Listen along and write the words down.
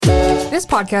This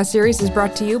podcast series is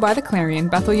brought to you by The Clarion,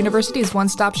 Bethel University's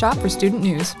one-stop shop for student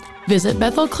news. Visit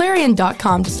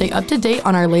BethelClarion.com to stay up to date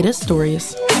on our latest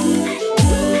stories.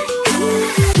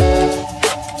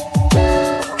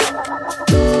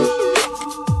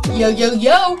 Yo, yo,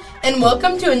 yo, and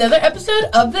welcome to another episode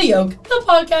of The Yolk, the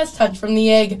podcast touch from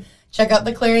the egg. Check out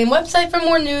the Clarion website for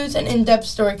more news and in-depth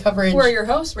story coverage. We're your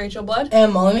hosts, Rachel Blood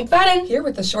and Molly McFadden. Here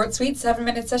with a short, sweet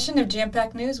 7-minute session of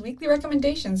jam-packed news, weekly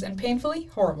recommendations, and painfully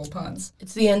horrible puns.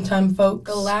 It's the end time, folks.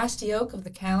 The last yoke of the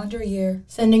calendar year.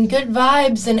 Sending good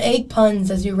vibes and egg puns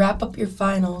as you wrap up your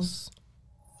finals.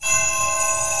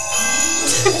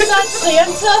 Is that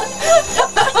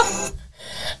Santa?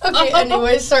 Okay,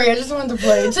 anyways, sorry, I just wanted to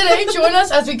play. Today, join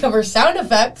us as we cover sound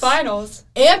effects, Finals,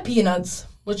 and peanuts.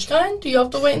 Which kind? Do you have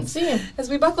to wait and see? As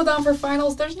we buckle down for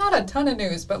finals, there's not a ton of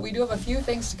news, but we do have a few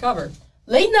things to cover.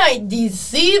 Late night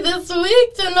DC this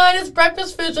week. Tonight is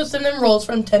breakfast foods with cinnamon rolls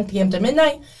from 10 p.m. to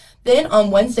midnight. Then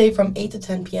on Wednesday from 8 to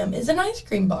 10 p.m. is an ice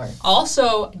cream bar.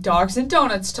 Also, dogs and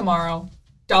donuts tomorrow.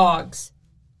 Dogs.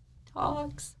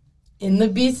 In the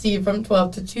BC from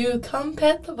 12 to 2, come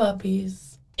pet the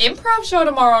puppies. Improv show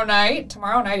tomorrow night.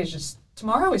 Tomorrow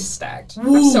is stacked.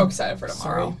 Ooh, I'm so excited for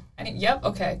tomorrow. sorry. Yep,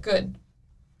 okay, good.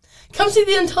 Come see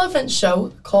the Intelligent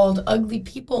show called Ugly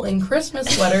People in Christmas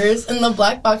Sweaters in the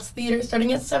Black Box Theater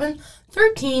starting at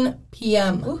 7:13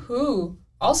 p.m. Woohoo.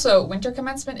 Also, winter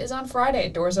commencement is on Friday.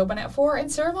 Doors open at 4 and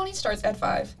ceremony starts at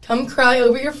 5. Come cry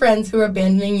over your friends who are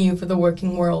abandoning you for the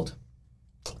working world.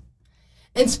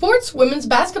 In sports, women's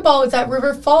basketball is at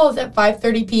River Falls at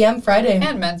 5:30 p.m. Friday.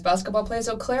 And men's basketball plays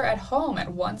Eau Claire at home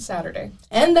at 1 Saturday.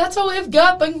 And that's all we've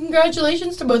got, but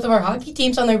congratulations to both of our hockey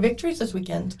teams on their victories this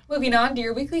weekend. Moving on to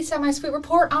your weekly semi-sweet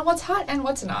report on what's hot and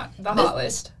what's not. The hot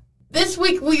list. This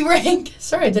week we rank...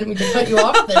 Sorry, I didn't mean to cut you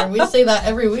off there. We say that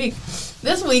every week.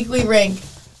 This week we rank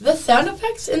the sound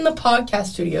effects in the podcast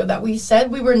studio that we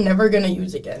said we were never going to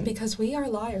use again. Because we are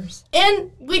liars. And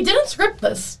we didn't script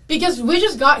this because we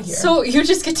just got here. So you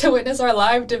just get to witness our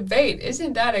live debate.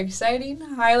 Isn't that exciting?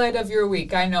 Highlight of your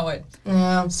week. I know it.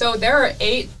 Yeah. So there are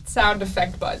 8 sound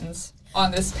effect buttons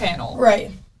on this panel. Right.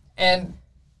 And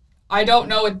I don't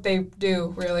know what they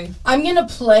do, really. I'm going to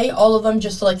play all of them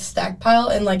just to, stack pile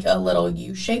in, a little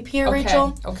U shape here, Okay.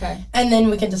 Rachel. Okay. And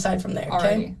then we can decide from there,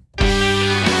 okay? Alrighty.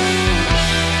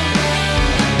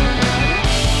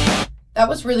 That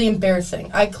was really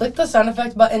embarrassing. I clicked the sound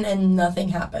effect button and nothing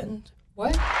happened.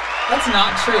 What? That's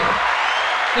not true.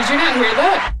 Did you not hear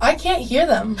that? I can't hear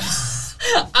them.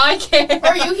 I can't.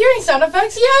 Are you hearing sound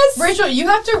effects? Yes. Rachel, you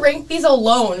have to rank these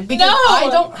alone because No. I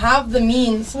don't have the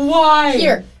means. Why?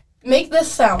 Here, make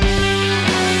this sound.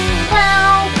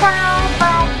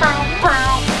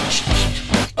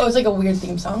 Oh, it's like a weird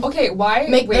theme song. Okay, why?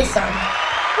 Make Wait. this sound.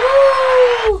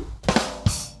 Woo!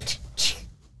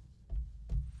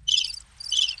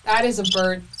 That is a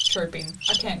bird chirping.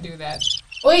 I can't do that.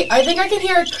 Wait, I think I can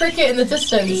hear a cricket in the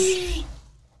distance.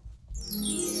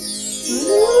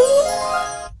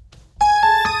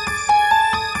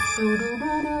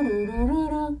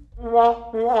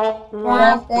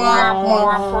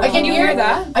 Can you hear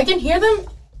that? I can hear them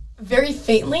very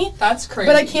faintly. That's crazy.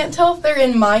 But I can't tell if they're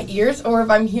in my ears or if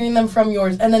I'm hearing them from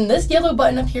yours. And then this yellow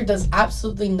button up here does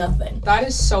absolutely nothing. That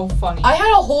is so funny. I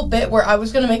had a whole bit where I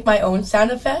was going to make my own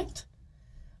sound effect.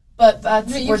 But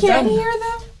You we're can't done. hear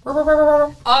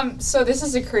them? So this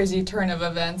is a crazy turn of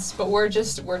events, but we're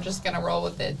just gonna roll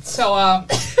with it. So,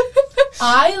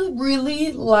 I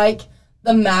really like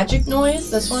the magic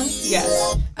noise, this one.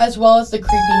 Yes. As well as the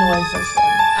creepy noise, this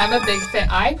one. I'm a big fan.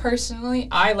 I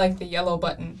like the yellow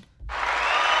button.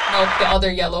 Nope, the other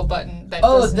yellow button that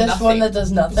does this nothing. one that does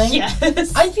nothing? Yes.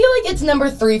 I feel like it's number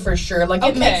 3 for sure.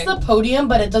 It makes the podium,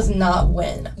 but it does not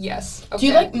win. Yes. Okay. Do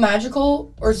you like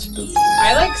magical or spooky?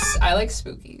 I like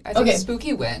spooky. I think Okay.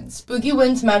 spooky wins. Spooky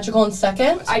wins magical in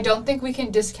second. I don't think we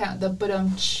can discount the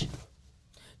ba-dum-tsh.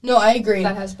 No, I agree.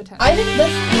 That has potential. I think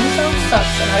this theme song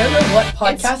sucks, and I don't know what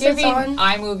podcast It's giving on.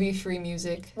 iMovie free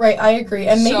music. Right, I agree.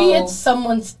 And maybe So, it's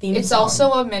someone's theme It's song. also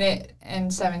 1 minute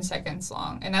and 7 seconds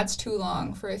long, and that's too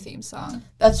long for a theme song.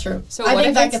 That's true. So I what think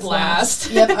if that it's gets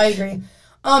last? Yep, I agree.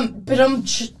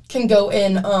 Can go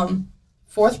in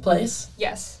 4th place.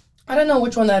 Yes. I don't know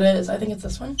which one that is. I think it's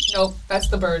this one. Nope, that's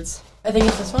the birds. I think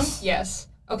it's this one. Yes.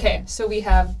 Okay, so we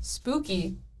have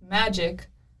spooky, magic,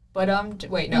 but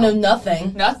wait, no. No,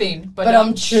 nothing. Nothing, but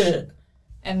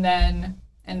and then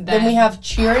Then we have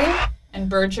cheering. And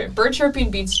bird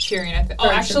chirping beats cheering.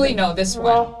 No, this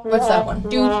one. What's that one?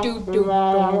 Do do do.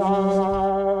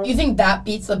 You think that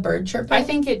beats the bird chirping? I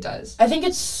think it does. I think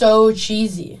it's so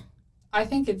cheesy. I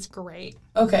think it's great.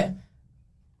 Okay.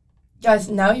 Guys,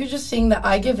 now you're just seeing that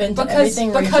I give in to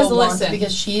everything Rachel wants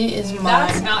because she is my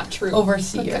that's not true.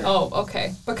 Overseer.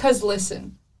 Okay. Because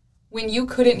listen, when you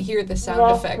couldn't hear the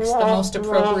sound effects, the most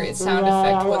appropriate sound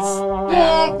effect was...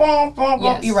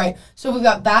 Yes. You're right. So we've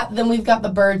got that, then we've got the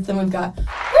birds, then we've got... because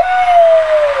we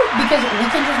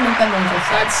can just make that noise ourselves.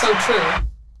 That's so true.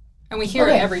 And we hear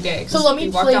it every day. So let me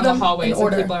walk play down them the hallways in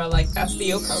order. and people are like, that's the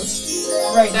Yolk host.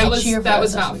 Right. That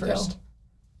was not first.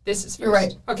 This is first. You're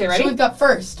right. Okay, ready? So we've got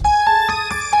first.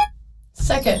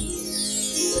 Second.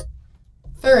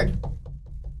 Third.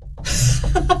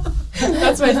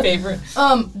 That's my favorite.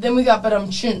 Then we got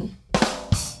chin.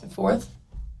 Fourth.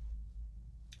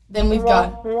 Then we've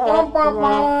got bird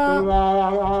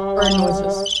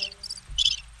noises.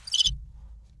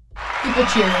 People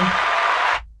cheering.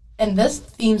 And this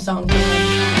theme song.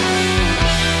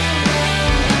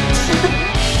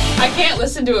 I can't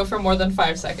listen to it for more than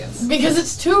 5 seconds. Because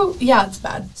it's too, it's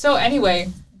bad. So anyway,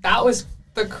 that was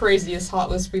the craziest hot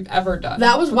list we've ever done.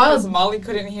 That was wild. Because Molly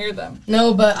couldn't hear them.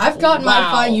 No, but I've gotten my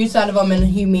fine use out of them in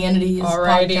Humanities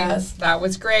podcast. That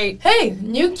was great. Hey,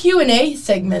 new Q&A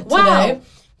segment today.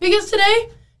 Because today,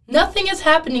 nothing is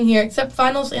happening here except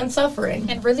finals and suffering.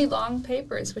 And really long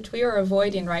papers, which we are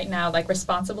avoiding right now, like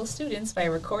responsible students, by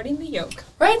recording the Yolk.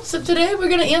 Right, so today we're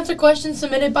going to answer questions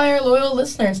submitted by our loyal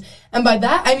listeners. And by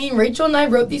that, I mean Rachel and I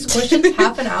wrote these questions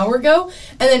half an hour ago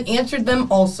and then answered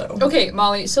them also. Okay,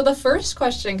 Molly, so the first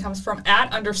question comes from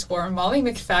 @_Molly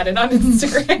McFadden on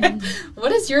Instagram.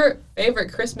 What is your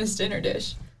favorite Christmas dinner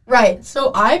dish? Right,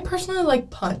 so I personally like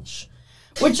punch.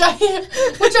 Which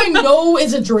I know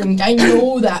is a drink. I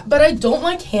know that. But I don't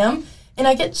like ham, and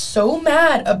I get so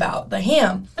mad about the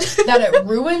ham that it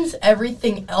ruins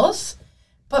everything else.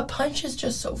 But punch is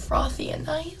just so frothy and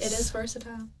nice. It is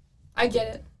versatile. I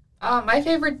get it. My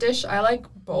favorite dish, I like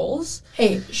bowls.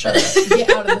 Hey, shut up. Get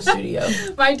out of the studio.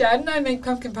 My dad and I make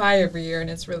pumpkin pie every year, and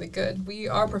it's really good. We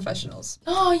are professionals.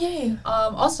 Oh, yay.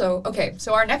 Also, okay,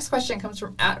 so our next question comes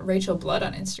from @RachelBlood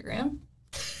on Instagram.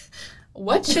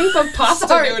 What shape of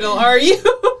pasta noodle are you?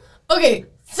 Okay,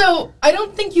 so I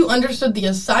don't think you understood the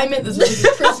assignment. This is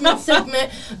a Christmas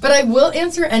segment, but I will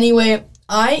answer anyway.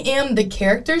 I am the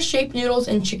character-shaped noodles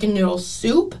and chicken noodle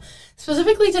soup.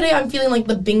 Specifically today, I'm feeling like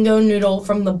the bingo noodle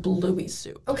from the Bluey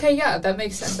soup. Okay, yeah, that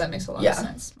makes sense. That makes a lot of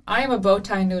sense. I am a bow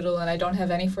tie noodle, and I don't have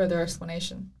any further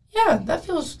explanation. Yeah, that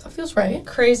feels right.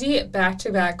 Crazy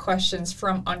back-to-back questions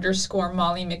from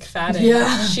 _Molly McFadden.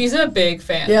 Yeah. She's a big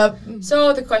fan. Yep.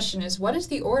 So the question is, what is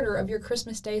the order of your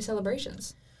Christmas Day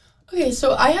celebrations? Okay,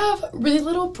 so I have really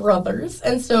little brothers,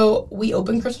 and so we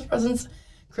open Christmas presents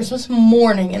Christmas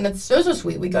morning, and it's so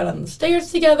sweet. We go down the stairs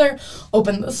together,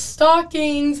 open the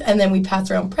stockings, and then we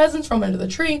pass around presents from under the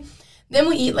tree. Then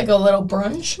we eat like a little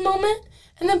brunch moment.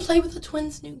 And then play with the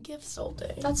twins' new gifts all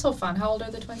day. That's so fun. How old are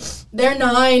the twins? They're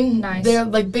 9. Nice. They're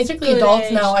like basically Good adults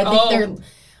age. now.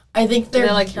 I think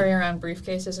they're like carrying around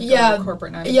briefcases and going to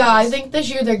corporate night. Yeah, I think this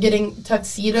year they're getting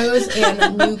tuxedos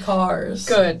and new cars.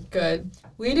 Good.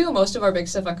 We do most of our big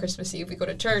stuff on Christmas Eve. We go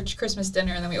to church, Christmas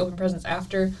dinner, and then we open presents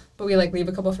after. But we leave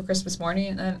a couple for Christmas morning,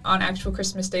 and then on actual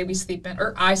Christmas Day I sleep in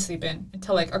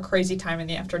until a crazy time in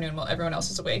the afternoon while everyone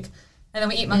else is awake. And then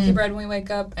we eat monkey bread when we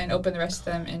wake up and open the rest of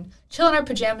them and chill in our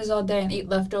pajamas all day and eat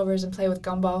leftovers and play with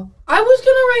gumball. I was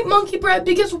going to write monkey bread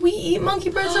because we eat monkey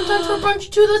bread sometimes for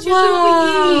brunch too. That's usually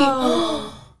what we eat.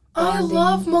 I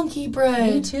love monkey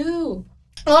bread. Me too.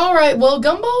 All right. Well,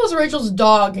 Gumball is Rachel's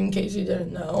dog, in case you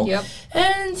didn't know. Yep.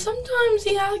 And sometimes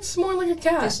he acts more like a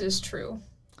cat. This is true.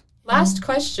 Last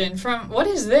question from, what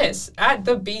is this?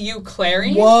 @the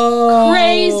Clarion. Whoa.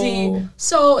 Crazy.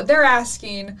 So they're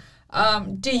asking...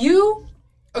 if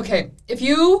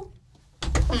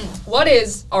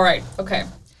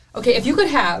you could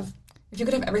have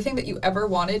everything that you ever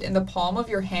wanted in the palm of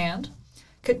your hand,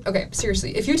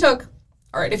 seriously, if you had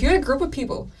a group of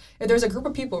people, if there's a group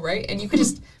of people, right, and you could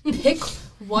just pick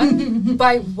one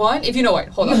by one, if you know what,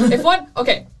 hold on,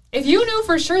 if you knew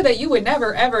for sure that you would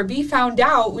never ever be found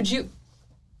out, would you?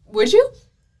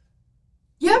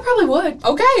 Yeah, I probably would.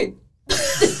 Okay.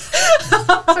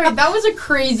 Sorry, that was a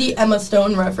crazy Emma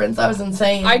Stone reference. That was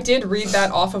insane. I did read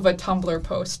that off of a Tumblr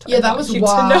post. Yeah, that was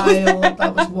wild.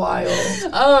 That was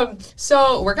wild.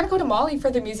 So we're going to go to Molly for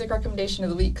the music recommendation of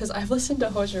the week because I've listened to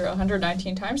Hosier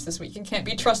 119 times this week and can't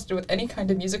be trusted with any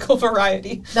kind of musical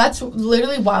variety. That's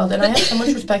literally wild, and I have so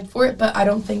much respect for it, but I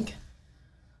don't think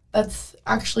that's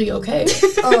actually okay.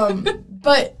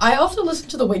 But I also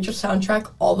listened to the Waitress soundtrack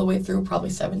all the way through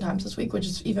probably 7 times this week, which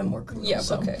is even more cool. Yeah,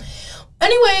 okay.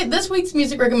 Anyway, this week's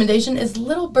music recommendation is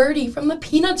Little Birdie from the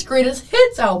Peanuts Greatest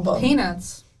Hits album.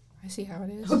 Peanuts. I see how it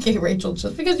is. Okay, Rachel,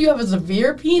 just because you have a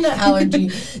severe peanut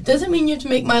allergy doesn't mean you have to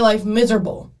make my life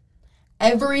miserable.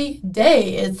 every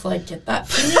day. It's like, get that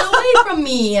peanut away from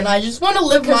me, and I just want to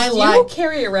live my life. You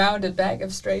carry around a bag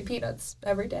of stray peanuts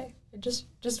every day.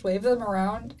 Just wave them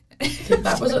around.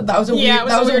 That was a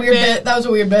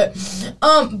weird bit.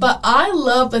 But I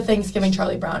love the Thanksgiving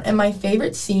Charlie Brown, and my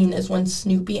favorite scene is when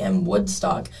Snoopy and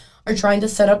Woodstock are trying to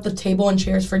set up the table and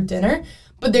chairs for dinner,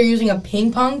 but they're using a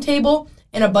ping pong table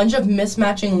and a bunch of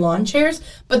mismatching lawn chairs,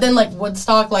 but then, like,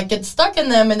 Woodstock, like, gets stuck in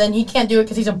them, and then he can't do it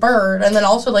because he's a bird, and then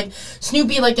also, like,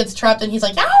 Snoopy, like, gets trapped, and he's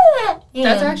like, ah!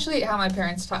 That's actually how my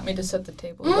parents taught me to set the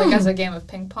table. Like, as a game of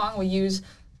ping pong, we use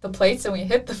the plates and we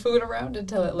hit the food around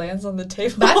until it lands on the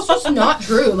table. That's just not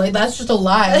true. Like, that's just a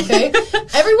lie, okay?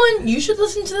 Everyone, you should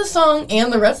listen to the song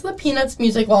and the rest of the Peanuts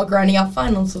music while grinding out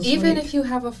finals this Even week. if you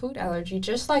have a food allergy,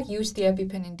 just, like, use the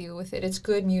EpiPen and deal with it. It's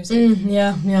good music.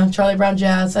 Yeah, Charlie Brown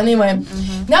jazz. Anyway,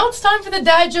 now it's time for the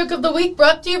dad joke of the week,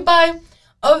 brought to you by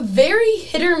a very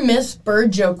hit-or-miss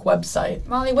bird joke website.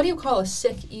 Molly, what do you call a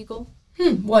sick eagle?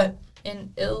 What?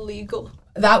 An illegal.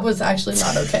 That was actually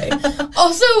not okay.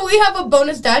 Also, we have a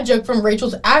bonus dad joke from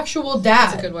Rachel's actual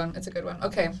dad. It's a good one.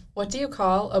 Okay. What do you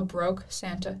call a broke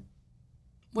Santa?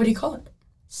 What do you call it?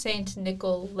 Saint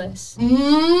Nicholas.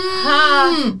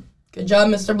 Ha! Good job,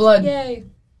 Mr. Blood. Yay.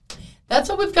 That's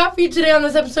what we've got for you today on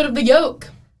this episode of The Yolk.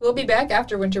 We'll be back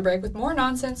after winter break with more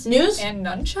nonsense. News? And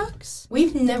nunchucks.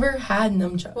 We've never had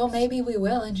nunchucks. Well, maybe we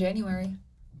will in January.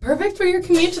 Perfect for your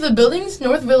commute to the buildings,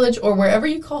 North Village, or wherever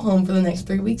you call home for the next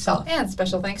 3 weeks off. And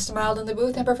special thanks to Mild in the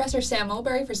booth and Professor Sam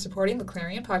Mulberry for supporting the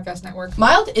Clarion Podcast Network.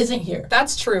 Mild isn't here.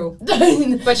 That's true.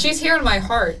 But she's here in my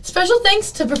heart. Special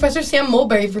thanks to Professor Sam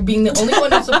Mulberry for being the only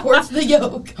one who supports The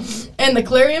Yolk and the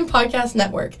Clarion Podcast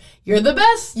Network. You're the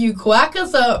best. You quack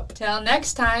us up. Till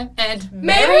next time, and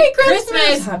Merry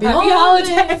Christmas! Happy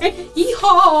holidays!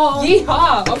 Yeehaw!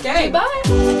 Yeehaw! Okay.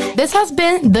 Bye. This has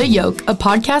been The Yolk, a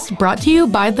podcast brought to you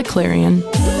by The Clarion.